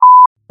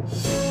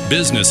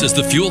Business is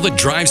the fuel that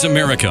drives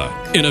America.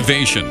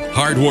 Innovation,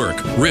 hard work,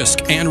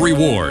 risk, and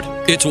reward.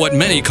 It's what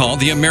many call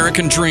the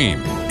American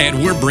dream.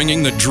 And we're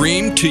bringing the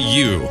dream to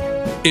you.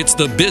 It's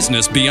the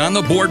Business Beyond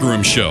the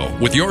Boardroom Show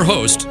with your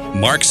host,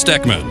 Mark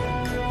Steckman.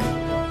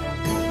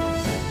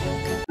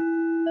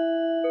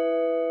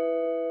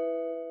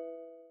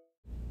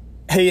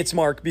 Hey, it's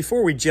Mark.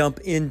 Before we jump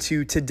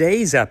into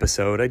today's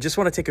episode, I just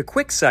want to take a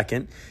quick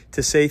second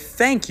to say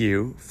thank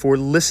you for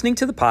listening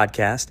to the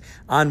podcast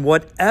on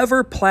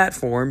whatever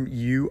platform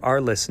you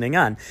are listening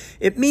on.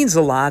 It means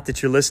a lot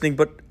that you're listening,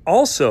 but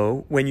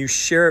also when you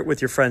share it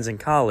with your friends and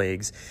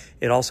colleagues,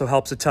 it also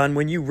helps a ton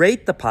when you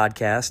rate the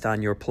podcast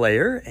on your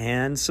player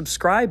and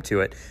subscribe to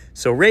it.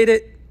 So rate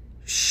it,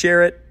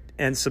 share it,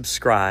 and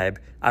subscribe.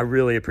 I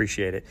really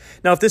appreciate it.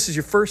 Now, if this is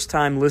your first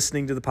time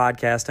listening to the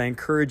podcast, I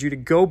encourage you to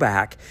go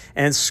back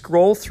and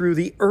scroll through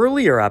the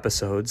earlier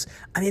episodes.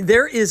 I mean,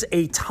 there is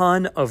a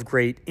ton of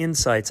great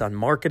insights on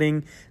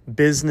marketing,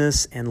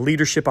 business, and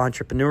leadership,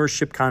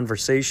 entrepreneurship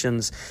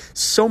conversations.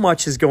 So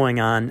much is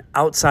going on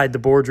outside the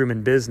boardroom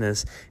in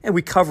business, and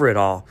we cover it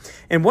all.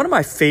 And one of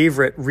my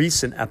favorite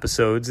recent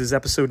episodes is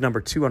episode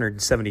number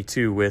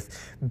 272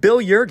 with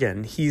Bill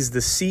Jurgen. He's the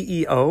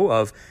CEO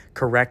of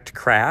Correct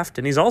Craft,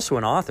 and he's also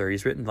an author.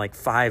 He's written like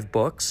 5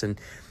 books,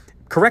 and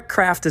Correct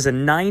Craft is a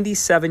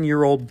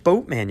 97-year-old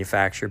boat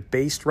manufacturer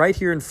based right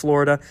here in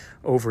Florida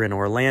over in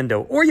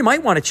Orlando. Or you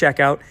might want to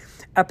check out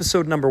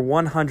episode number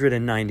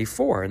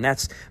 194, and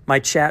that's my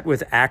chat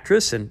with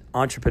actress and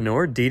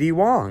entrepreneur Didi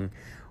Wong.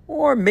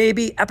 Or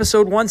maybe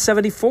episode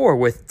 174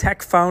 with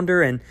tech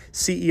founder and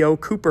CEO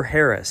Cooper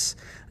Harris.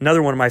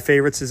 Another one of my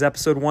favorites is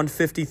episode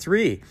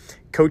 153.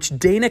 Coach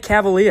Dana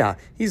Cavalier.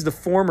 He's the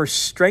former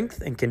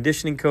strength and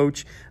conditioning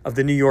coach of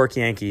the New York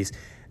Yankees.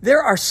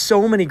 There are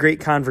so many great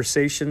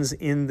conversations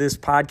in this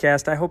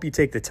podcast. I hope you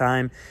take the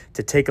time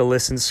to take a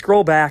listen,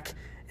 scroll back,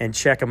 and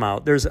check them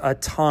out. There's a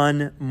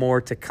ton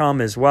more to come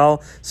as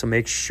well, so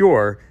make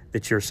sure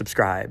that you're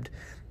subscribed.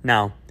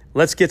 Now,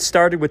 let's get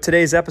started with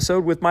today's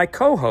episode with my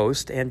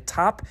co-host and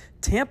top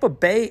Tampa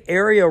Bay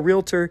area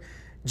realtor,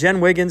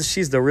 Jen Wiggins.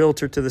 She's the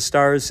realtor to the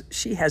stars.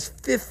 She has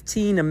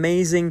 15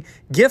 amazing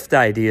gift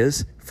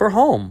ideas for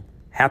home.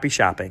 Happy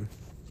shopping.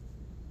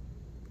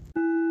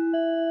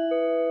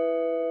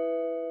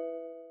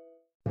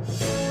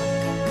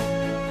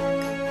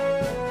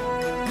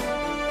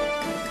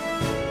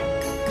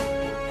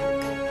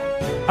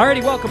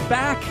 Alrighty, welcome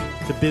back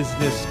to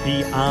Business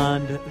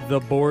Beyond the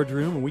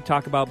Boardroom. When we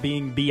talk about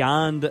being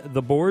beyond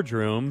the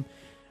boardroom,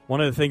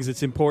 one of the things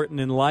that's important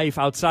in life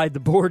outside the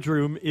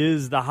boardroom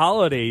is the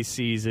holiday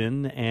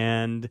season.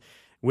 And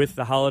with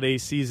the holiday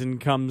season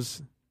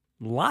comes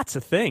lots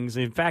of things.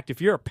 In fact,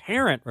 if you're a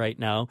parent right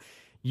now,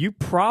 you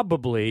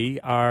probably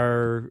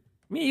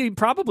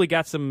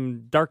got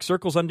some dark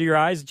circles under your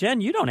eyes. Jen,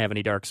 you don't have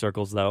any dark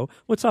circles, though.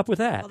 What's up with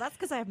that? Well, that's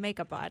because I have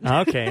makeup on.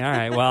 Okay, all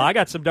right. Well, I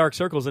got some dark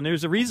circles, and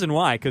there's a reason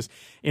why. Because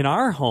in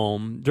our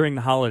home during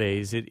the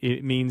holidays,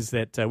 it means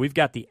that we've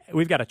got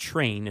a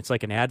train. It's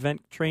like an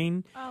Advent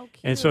train. Oh,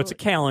 cute. And so it's a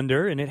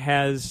calendar, and it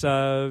has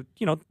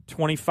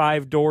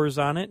 25 doors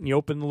on it, and you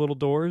open the little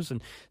doors,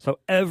 and so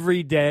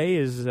every day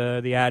is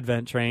the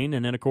Advent train,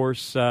 and then of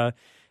course.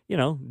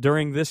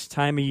 During this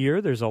time of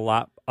year, there's a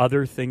lot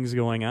other things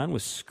going on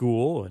with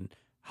school and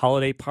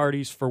holiday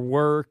parties for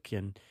work.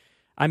 And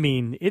I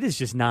mean, it is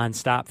just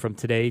nonstop from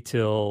today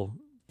till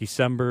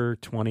December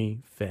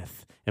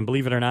 25th. And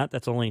believe it or not,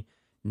 that's only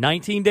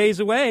 19 days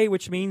away,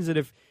 which means that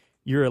if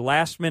you're a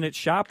last-minute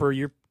shopper,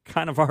 you're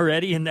kind of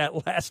already in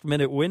that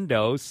last-minute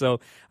window.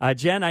 So,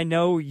 Jen, I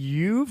know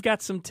you've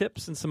got some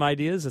tips and some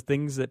ideas of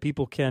things that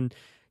people can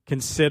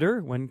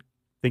consider when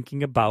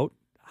thinking about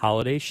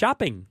holiday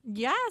shopping.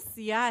 Yes.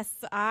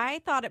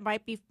 I thought it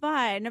might be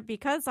fun,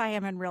 because I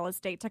am in real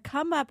estate, to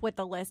come up with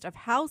a list of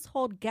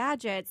household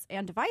gadgets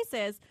and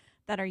devices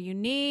that are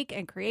unique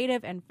and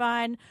creative and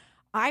fun.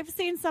 I've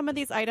seen some of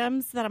these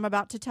items that I'm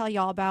about to tell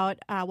y'all about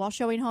while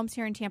showing homes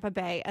here in Tampa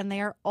Bay, and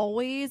they are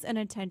always an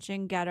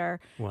attention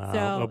getter.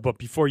 Wow. But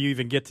before you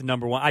even get to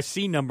number one, I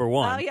see number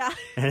one. Oh,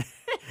 yeah.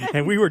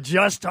 And we were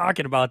just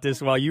talking about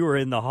this while you were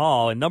in the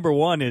hall, and number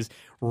one is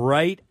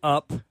right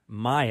up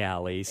my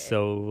alley.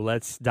 So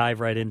let's dive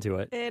right into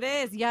it. It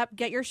is. Yep.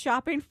 Get your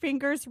shopping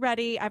fingers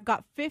ready. I've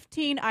got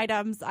 15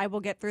 items. I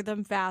will get through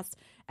them fast.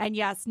 And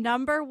yes,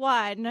 number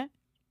one,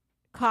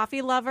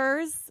 coffee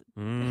lovers,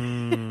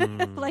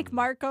 like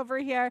Mark over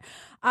here.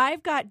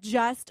 I've got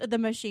just the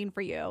machine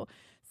for you.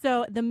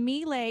 So the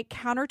Miele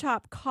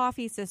countertop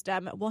coffee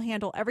system will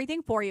handle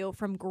everything for you,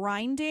 from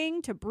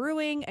grinding to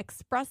brewing,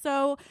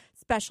 espresso,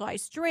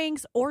 specialized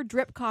drinks, or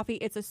drip coffee.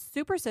 It's a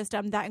super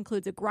system that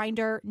includes a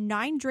grinder,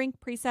 9 drink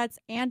presets,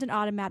 and an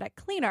automatic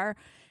cleaner.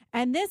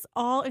 And this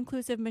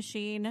all-inclusive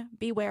machine,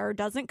 beware,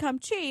 doesn't come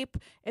cheap.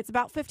 It's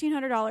about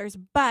 $1,500,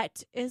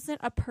 but isn't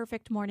a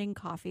perfect morning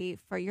coffee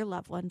for your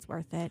loved ones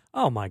worth it?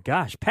 Oh, my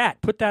gosh.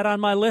 Pat, put that on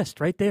my list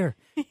right there.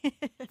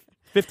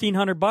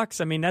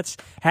 $1,500. I mean, that's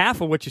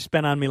half of what you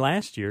spent on me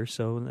last year,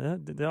 so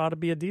that ought to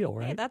be a deal,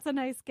 right? Hey, that's a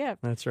nice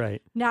gift. That's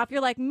right. Now, if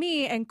you're like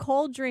me and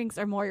cold drinks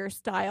are more your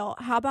style,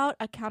 how about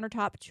a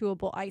countertop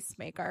chewable ice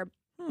maker?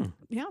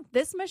 Yeah,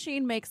 this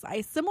machine makes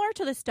ice similar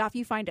to the stuff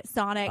you find at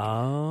Sonic.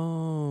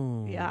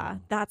 Oh. Yeah,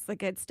 that's the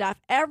good stuff.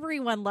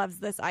 Everyone loves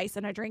this ice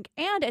in a drink,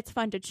 and it's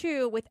fun to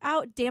chew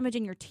without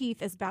damaging your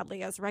teeth as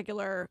badly as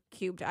regular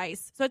cubed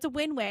ice. So it's a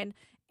win-win.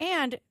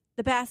 And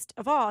the best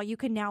of all, you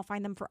can now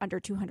find them for under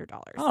 $200.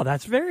 Oh,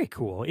 that's very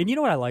cool. And you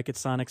know what I like at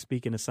Sonic,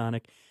 speaking of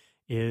Sonic,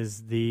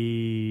 is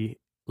the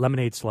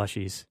lemonade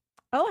slushies.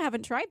 Oh, I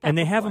haven't tried that And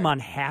they have before. them on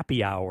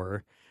happy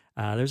hour.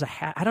 There's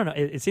I don't know.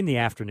 It's in the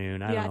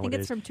afternoon. I don't know I think what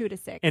it's from 2 to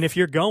 6. And if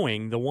you're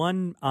going, the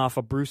one off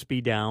of Bruce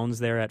B. Downs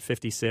there at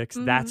 56,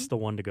 that's the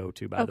one to go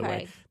to, by the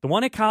way. The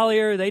one at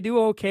Collier, they do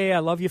okay. I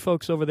love you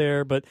folks over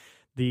there. But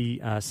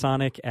the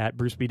Sonic at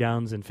Bruce B.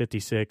 Downs in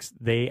 56,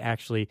 they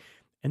actually,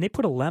 and they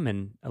put a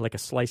lemon, like a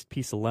sliced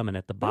piece of lemon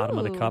at the bottom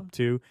of the cup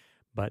too.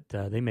 But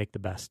they make the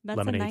best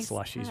lemonade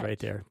slushies right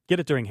there. Get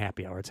it during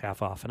happy hour. It's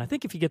half off. And I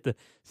think if you get the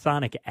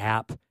Sonic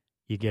app,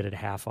 you get it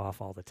half off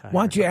all the time.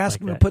 Why don't you ask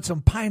them to put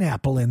some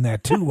pineapple in there,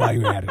 too, while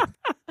you're at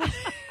it?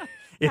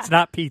 It's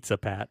not pizza,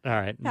 Pat. All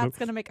right. Pat's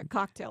going to make a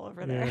cocktail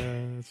over there.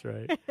 Yeah, that's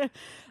right.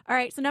 All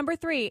right, so number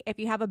 3, if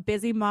you have a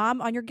busy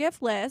mom on your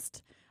gift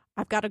list,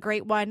 I've got a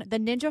great one. The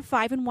Ninja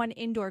 5-in-1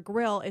 Indoor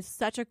Grill is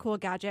such a cool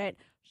gadget.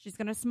 She's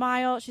going to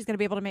smile. She's going to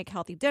be able to make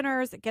healthy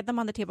dinners, get them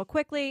on the table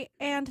quickly,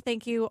 and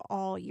thank you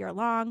all year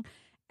long.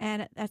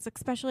 And that's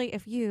especially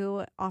if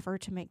you offer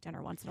to make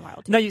dinner once in a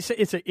while, too. Now, you say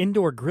it's an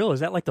indoor grill.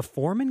 Is that like the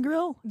Foreman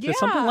grill? Is it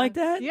something like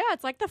that? Yeah,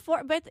 it's like the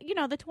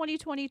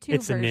 2022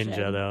 It's version. a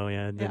Ninja, though.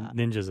 Yeah,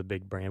 Ninja's a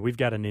big brand. We've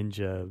got a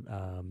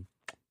Ninja,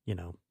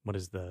 what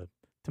is to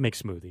make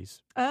smoothies.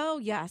 Oh,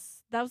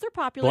 yes. Those are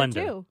popular, blender.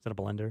 too. Is that a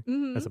blender?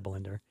 Mm-hmm. That's a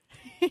blender.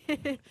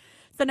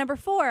 So number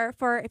 4,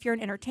 for if you're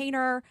an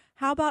entertainer,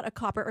 how about a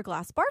copper or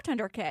glass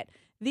bartender kit?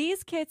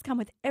 These kits come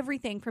with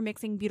everything for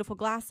mixing beautiful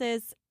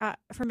glasses,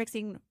 for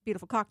mixing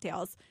beautiful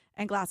cocktails,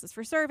 and glasses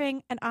for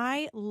serving. And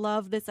I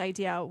love this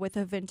idea with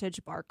a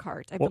vintage bar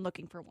cart. I've been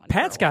looking for one.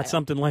 Pat's for a while. got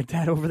something like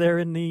that over there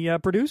in the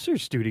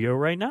producer's studio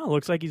right now.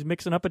 Looks like he's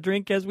mixing up a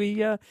drink as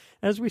we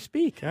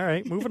speak. All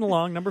right, moving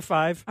along. Number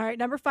 5. All right,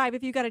 number 5.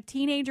 If you've got a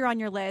teenager on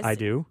your list, I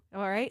do.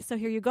 All right, so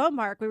here you go,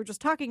 Mark. We were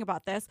just talking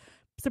about this.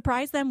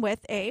 Surprise them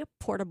with a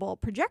portable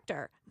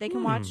projector. They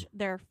can watch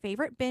their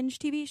favorite binge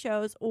TV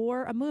shows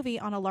or a movie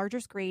on a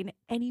larger screen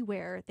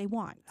anywhere they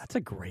want. That's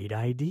a great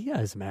idea,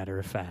 as a matter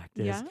of fact.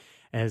 Yeah.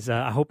 As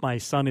I hope my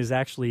son is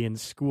actually in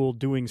school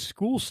doing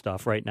school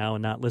stuff right now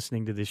and not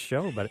listening to this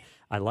show, but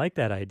I like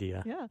that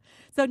idea. Yeah.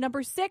 So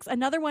number 6,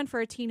 another one for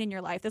a teen in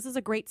your life. This is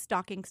a great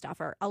stocking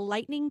stuffer. A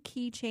lightning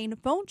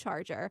keychain phone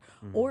charger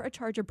or a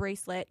charger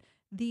bracelet.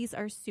 These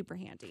are super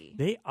handy.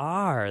 They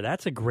are.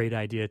 That's a great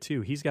idea,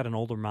 too. He's got an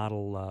older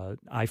model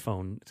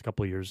iPhone. It's a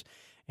couple of years.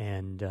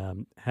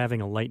 And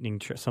having a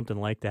lightning something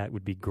like that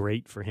would be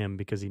great for him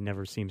because he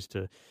never seems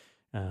to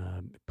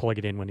plug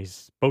it in when he's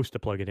supposed to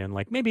plug it in.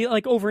 Maybe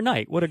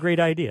overnight. What a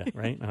great idea,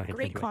 right? Right,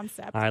 Great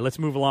concept. All right, let's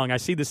move along. I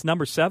see this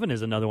number 7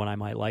 is another one I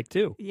might like,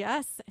 too.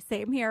 Yes,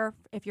 same here.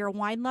 If you're a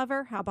wine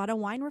lover, how about a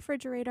wine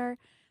refrigerator?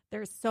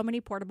 There's so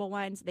many portable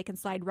ones. They can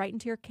slide right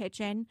into your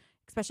kitchen,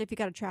 especially if you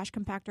got a trash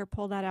compactor.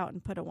 Pull that out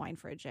and put a wine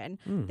fridge in.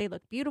 They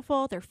look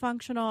beautiful, they're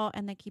functional,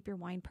 and they keep your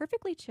wine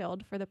perfectly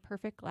chilled for the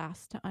perfect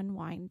glass to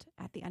unwind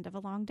at the end of a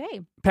long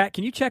day. Pat,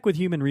 can you check with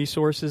Human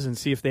Resources and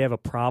see if they have a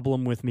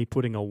problem with me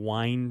putting a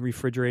wine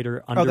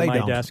refrigerator under my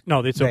desk?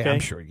 No, it's okay?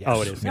 I'm sure, yes.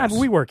 Oh, it is. Yes. Yeah,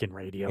 we work in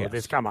radio.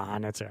 Yes. Come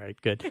on. That's all right.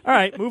 Good. All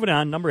right, moving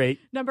on. Number 8.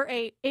 Number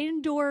 8,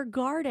 indoor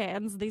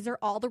gardens. These are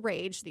all the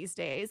rage these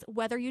days.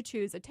 Whether you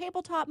choose a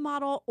tabletop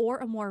model or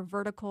a more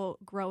vertical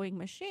growing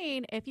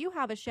machine, if you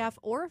have a chef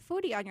or a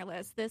foodie on your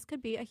list, this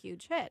could be a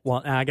huge hit.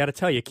 Well, I got to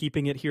tell you,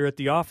 keeping it here at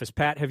the office.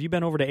 Pat, have you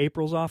been over to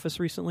April's office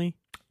recently?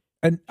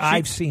 And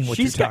I've seen what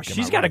you're talking about.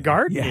 She's got a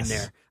garden in Yes.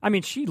 there. I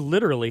mean, she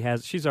literally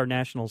has, she's our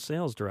national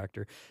sales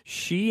director.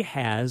 She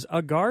has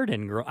a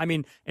garden, girl. I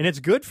mean, and it's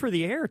good for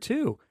the air,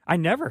 too. I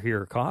never hear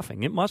her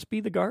coughing. It must be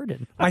the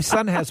garden. My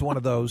son has one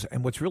of those,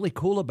 and what's really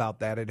cool about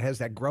that, it has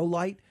that grow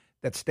light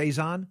that stays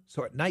on.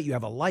 So at night, you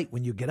have a light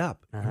when you get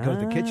up and go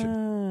to the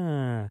kitchen.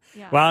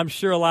 Yeah. Well, I'm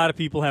sure a lot of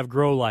people have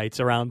grow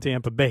lights around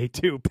Tampa Bay,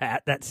 too,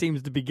 Pat. That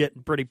seems to be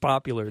getting pretty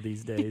popular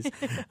these days.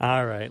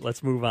 All right,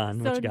 let's move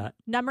on. What you got?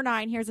 Number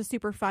 9, here's a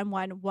super fun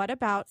one. What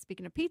about,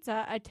 speaking of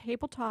pizza, a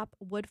tabletop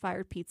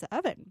wood-fired pizza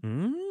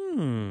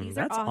oven? These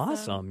are That's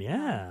awesome.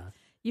 Yeah.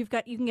 You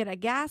can get a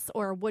gas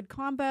or a wood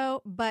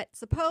combo, but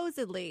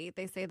supposedly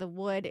they say the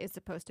wood is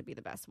supposed to be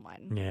the best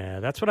one.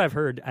 Yeah, that's what I've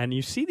heard. And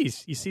you see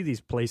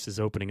these places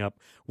opening up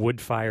wood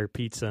fire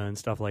pizza and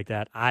stuff like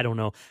that. I don't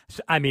know.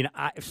 I mean,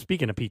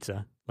 speaking of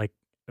pizza,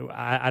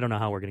 I don't know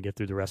how we're going to get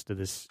through the rest of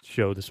this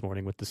show this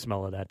morning with the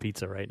smell of that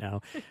pizza right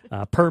now,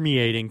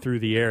 permeating through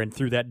the air and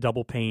through that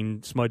double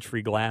pane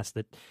smudge-free glass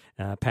that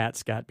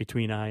Pat's got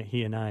between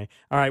he and I.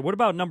 All right, what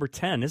about number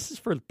 10? This is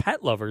for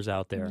pet lovers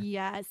out there.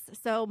 Yes.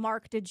 So,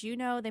 Mark, did you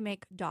know they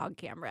make dog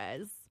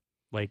cameras?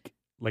 Like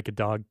a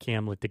dog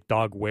cam, like the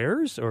dog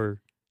wears, or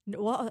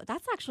Well,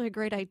 that's actually a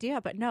great idea,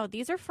 but no,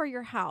 these are for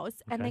your house,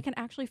 and Okay. they can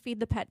actually feed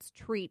the pets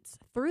treats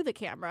through the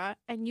camera,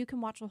 and you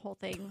can watch the whole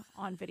thing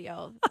on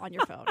video on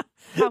your phone.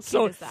 How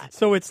cute is that?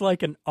 So it's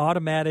like an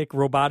automatic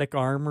robotic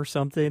arm or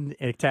something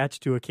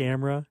attached to a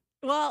camera.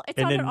 Well, it's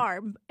and not then- an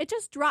arm. It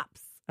just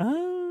drops.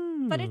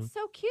 Oh, But it's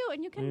so cute,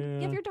 and you can Yeah.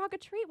 give your dog a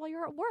treat while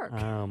you're at work.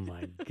 Oh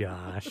my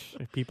gosh,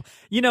 people!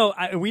 We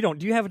don't.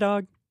 Do you have a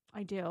dog?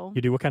 I do.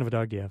 You do. What kind of a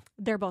dog do you have?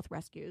 They're both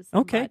rescues.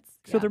 Okay, Mutts.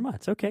 so they're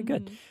mutts. Okay,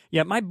 good. Mhm.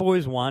 Yeah, my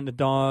boys want a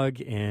dog,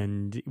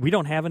 and we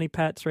don't have any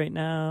pets right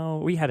now.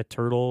 We had a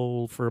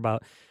turtle for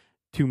about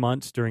 2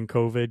 months during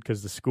COVID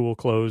because the school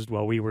closed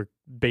while we were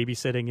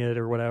babysitting it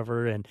or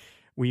whatever, and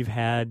we've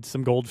had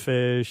some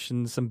goldfish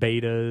and some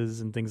betas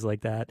and things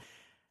like that.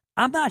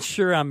 I'm not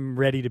sure I'm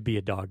ready to be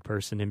a dog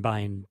person and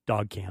buying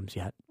dog cams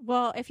yet.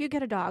 Well, if you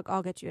get a dog,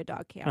 I'll get you a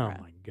dog camera.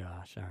 Oh my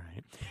gosh! All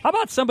right. How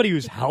about somebody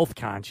who's health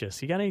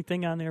conscious? You got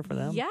anything on there for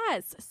them?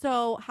 Yes.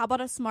 So, how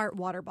about a smart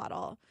water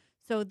bottle?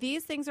 So,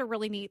 these things are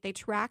really neat. They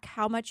track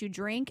how much you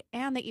drink,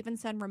 and they even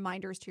send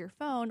reminders to your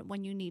phone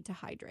when you need to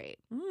hydrate.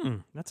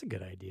 That's a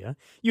good idea.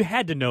 You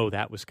had to know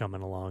that was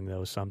coming along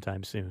though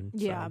sometime soon.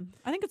 so. Yeah.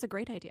 I think it's a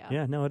great idea.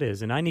 Yeah, no, it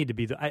is, and I need to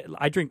be.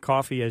 I drink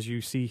coffee, as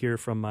you see here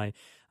from my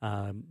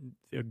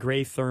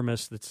gray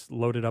thermos that's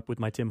loaded up with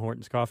my Tim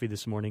Hortons coffee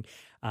this morning.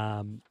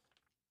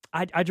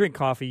 I drink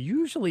coffee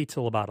usually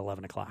till about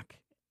 11 o'clock,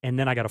 and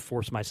then I got to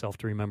force myself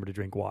to remember to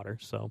drink water.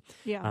 So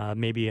Yeah.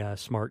 maybe a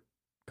smart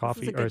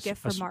coffee This is a or good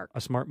gift for Mark.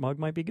 a smart mug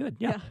might be good.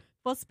 Yeah.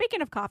 Well,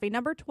 speaking of coffee,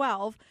 number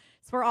 12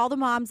 is for all the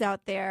moms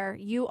out there.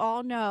 You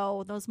all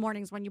know those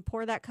mornings when you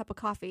pour that cup of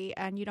coffee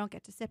and you don't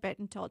get to sip it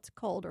until it's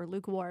cold or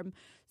lukewarm.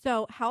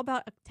 So, how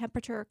about a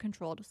temperature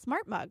controlled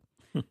smart mug?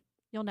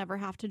 You'll never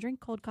have to drink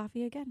cold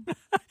coffee again.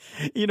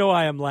 You know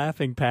why I'm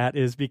laughing, Pat,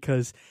 is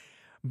because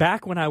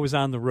back when I was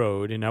on the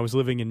road and I was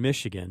living in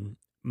Michigan,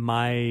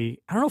 I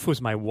don't know if it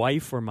was my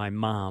wife or my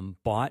mom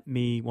bought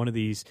me one of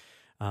these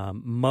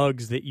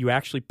mugs that you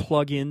actually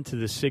plug into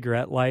the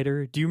cigarette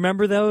lighter. Do you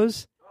remember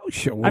those? Oh,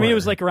 sure. I mean, it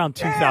was like around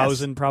Yes.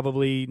 2000,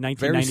 probably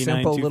 1999, Very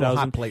simple 2000. little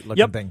hot plate looking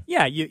Yep. thing.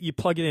 Yeah, you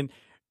plug it in.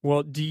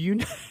 Well, do you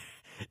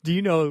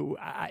know,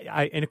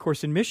 and of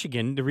course in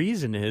Michigan, the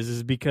reason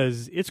is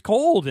because it's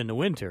cold in the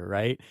winter,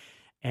 right?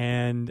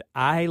 And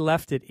I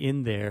left it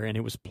in there and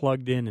it was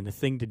plugged in and the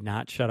thing did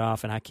not shut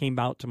off. And I came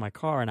out to my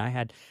car and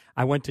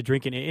I went to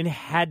drink it and it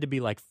had to be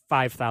like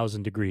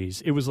 5,000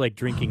 degrees. It was like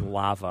drinking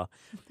lava.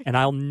 And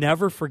I'll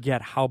never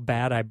forget how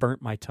bad I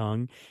burnt my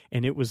tongue.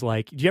 And it was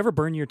like, do you ever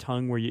burn your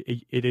tongue where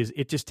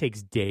it just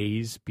takes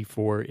days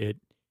before it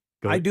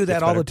goes? I do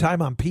that all the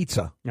time on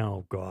pizza.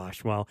 Oh,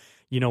 gosh. Well,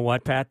 you know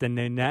what, Pat? Then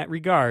in that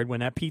regard,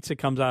 when that pizza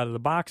comes out of the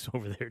box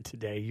over there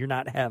today, you're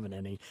not having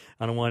any.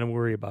 I don't want to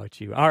worry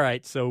about you. All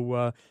right.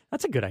 So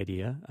that's a good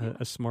idea.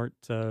 A smart,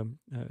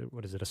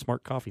 what is it? A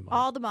smart coffee mug.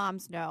 All the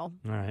moms know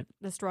All right.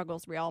 the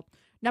struggle's real.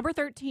 Number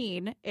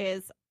 13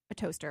 is a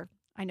toaster.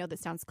 I know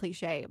this sounds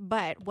cliche,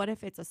 but what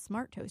if it's a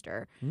smart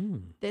toaster?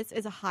 This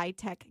is a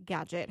high-tech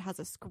gadget. It has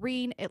a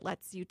screen. It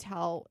lets you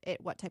tell it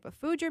what type of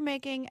food you're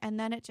making, and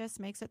then it just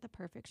makes it the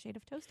perfect shade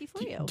of toasty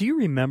for you. Do you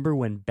remember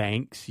when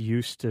banks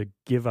used to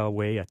give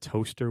away a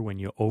toaster when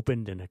you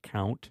opened an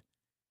account?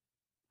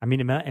 I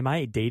mean, am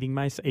I aging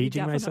myself? You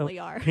definitely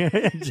are.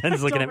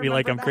 Jen's looking Don't at me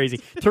like I'm remember that. crazy.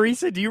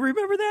 Teresa, do you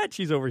remember that?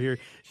 She's over here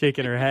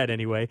shaking her head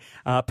anyway.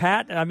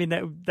 Pat, I mean,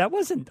 that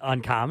wasn't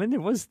uncommon.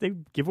 It was, they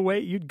give away,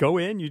 you'd go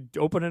in, you'd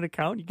open an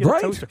account, you get Right.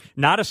 a toaster.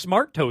 Not a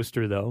smart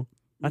toaster, though.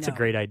 That's a No.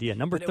 great idea.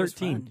 Number But it was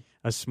 13, fun.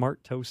 a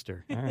smart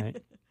toaster. All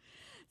right.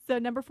 So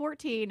number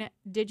 14,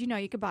 did you know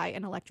you could buy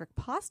an electric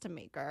pasta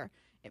maker?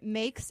 It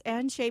makes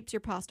and shapes your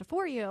pasta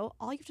for you.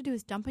 All you have to do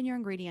is dump in your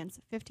ingredients.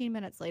 15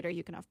 minutes later,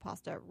 you can have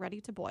pasta ready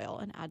to boil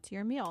and add to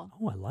your meal.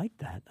 Oh, I like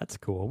that. That's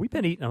cool. We've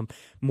been eating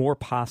more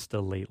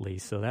pasta lately,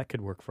 so that could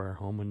work for our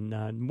home.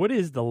 And what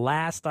is the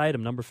last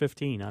item, number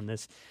 15, on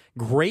this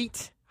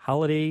great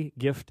holiday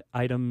gift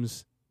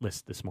items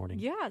list this morning?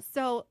 Yeah,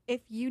 so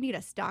if you need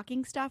a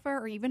stocking stuffer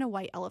or even a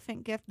white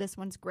elephant gift, this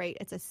one's great.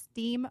 It's a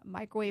steam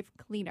microwave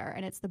cleaner,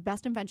 and it's the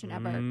best invention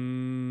ever.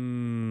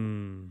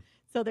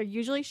 So they're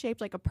usually shaped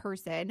like a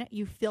person.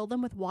 You fill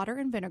them with water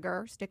and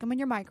vinegar, stick them in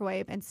your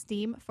microwave, and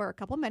steam for a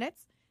couple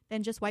minutes.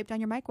 Then just wipe down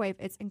your microwave.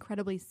 It's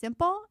incredibly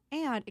simple,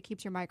 and it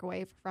keeps your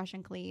microwave fresh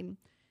and clean.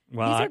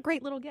 Well, These are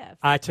great little gifts.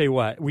 I tell you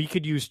what, we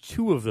could use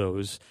two of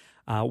those.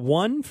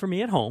 One for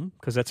me at home,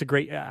 because that's a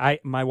great.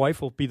 My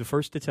wife will be the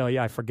first to tell you.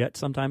 I forget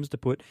sometimes to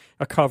put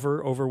a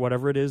cover over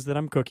whatever it is that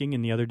I'm cooking.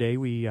 And the other day,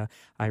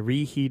 I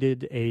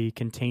reheated a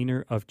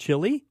container of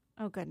chili.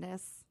 Oh,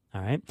 goodness.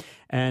 All right,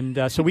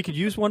 and so we could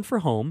use one for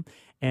home.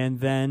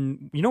 And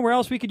then, you know where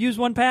else we could use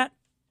one, Pat?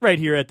 Right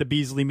here at the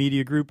Beasley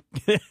Media Group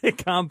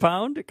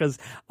compound, because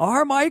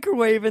our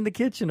microwave in the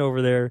kitchen over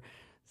there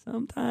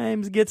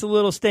sometimes gets a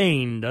little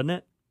stained, doesn't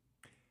it?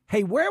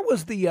 Hey, where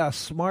was the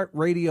smart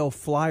radio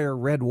flyer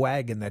red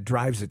wagon that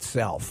drives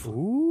itself?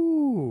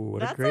 Ooh, what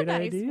That's a great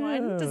nice idea.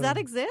 one. Does that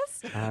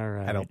exist? All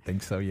right. I don't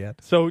think so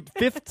yet. So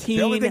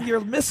The only thing 15,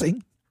 you're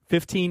missing.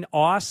 15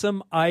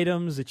 awesome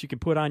items that you can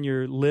put on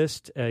your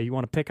list. You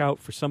want to pick out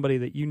for somebody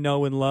that you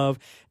know and love.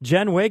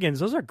 Jen Wiggins,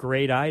 those are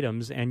great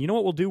items. And you know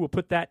what we'll do? We'll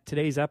put that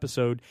today's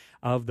episode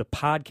of the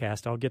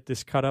podcast. I'll get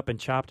this cut up and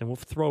chopped, and we'll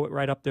throw it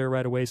right up there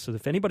right away. So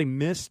if anybody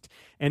missed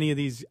any of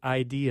these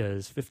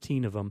ideas,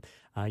 15 of them,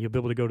 you'll be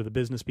able to go to the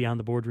Business Beyond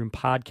the Boardroom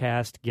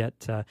podcast,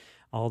 get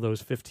all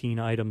those 15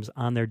 items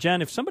on there.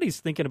 Jen, if somebody's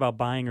thinking about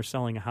buying or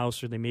selling a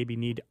house, or they maybe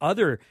need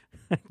other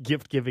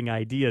gift-giving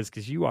ideas,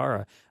 because you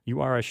are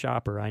a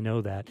shopper, I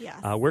know that. Yes.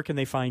 Where can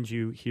they find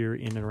you here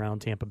in and around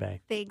Tampa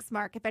Bay? Thanks,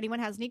 Mark. If anyone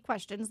has any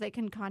questions, they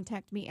can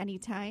contact me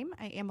anytime.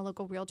 I am a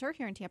local realtor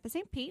here in Tampa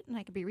St. Pete, and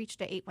I can be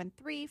reached at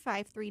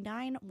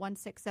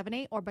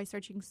 813-539-1678 or by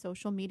searching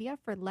social media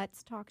for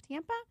Let's Talk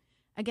Tampa.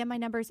 Again, my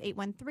number is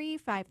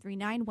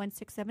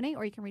 813-539-1678,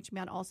 or you can reach me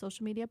on all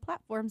social media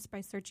platforms by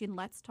searching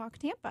Let's Talk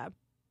Tampa.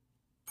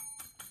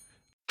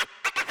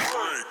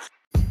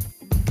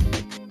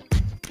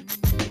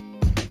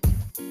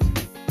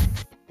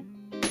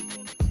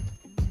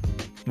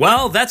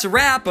 Well, that's a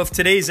wrap of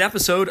today's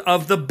episode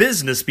of the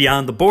Business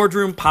Beyond the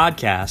Boardroom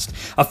podcast,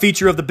 a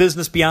feature of the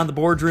Business Beyond the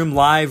Boardroom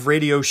live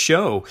radio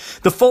show.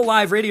 The full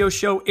live radio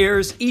show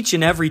airs each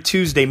and every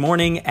Tuesday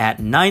morning at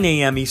 9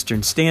 a.m.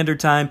 Eastern Standard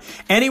Time.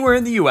 Anywhere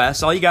in the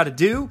U.S., all you got to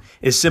do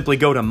is simply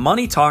go to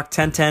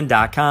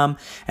moneytalk1010.com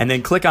and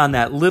then click on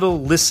that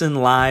little listen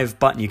live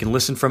button. You can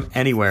listen from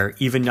anywhere,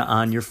 even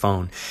on your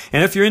phone.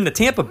 And if you're in the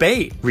Tampa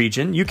Bay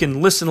region, you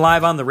can listen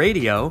live on the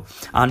radio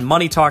on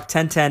Money Talk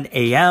 1010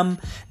 AM,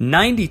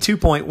 92.1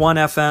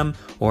 FM,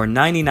 or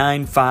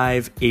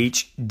 99.5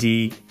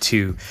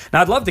 HD2.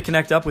 Now, I'd love to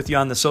connect up with you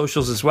on the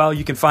socials as well.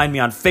 You can find me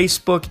on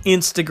Facebook,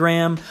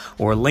 Instagram,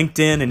 or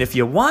LinkedIn. And if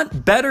you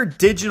want better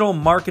digital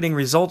marketing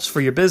results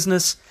for your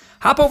business,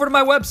 hop over to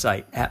my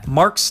website at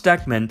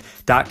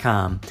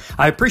marksteckman.com.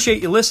 I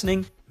appreciate you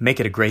listening. Make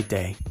it a great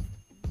day.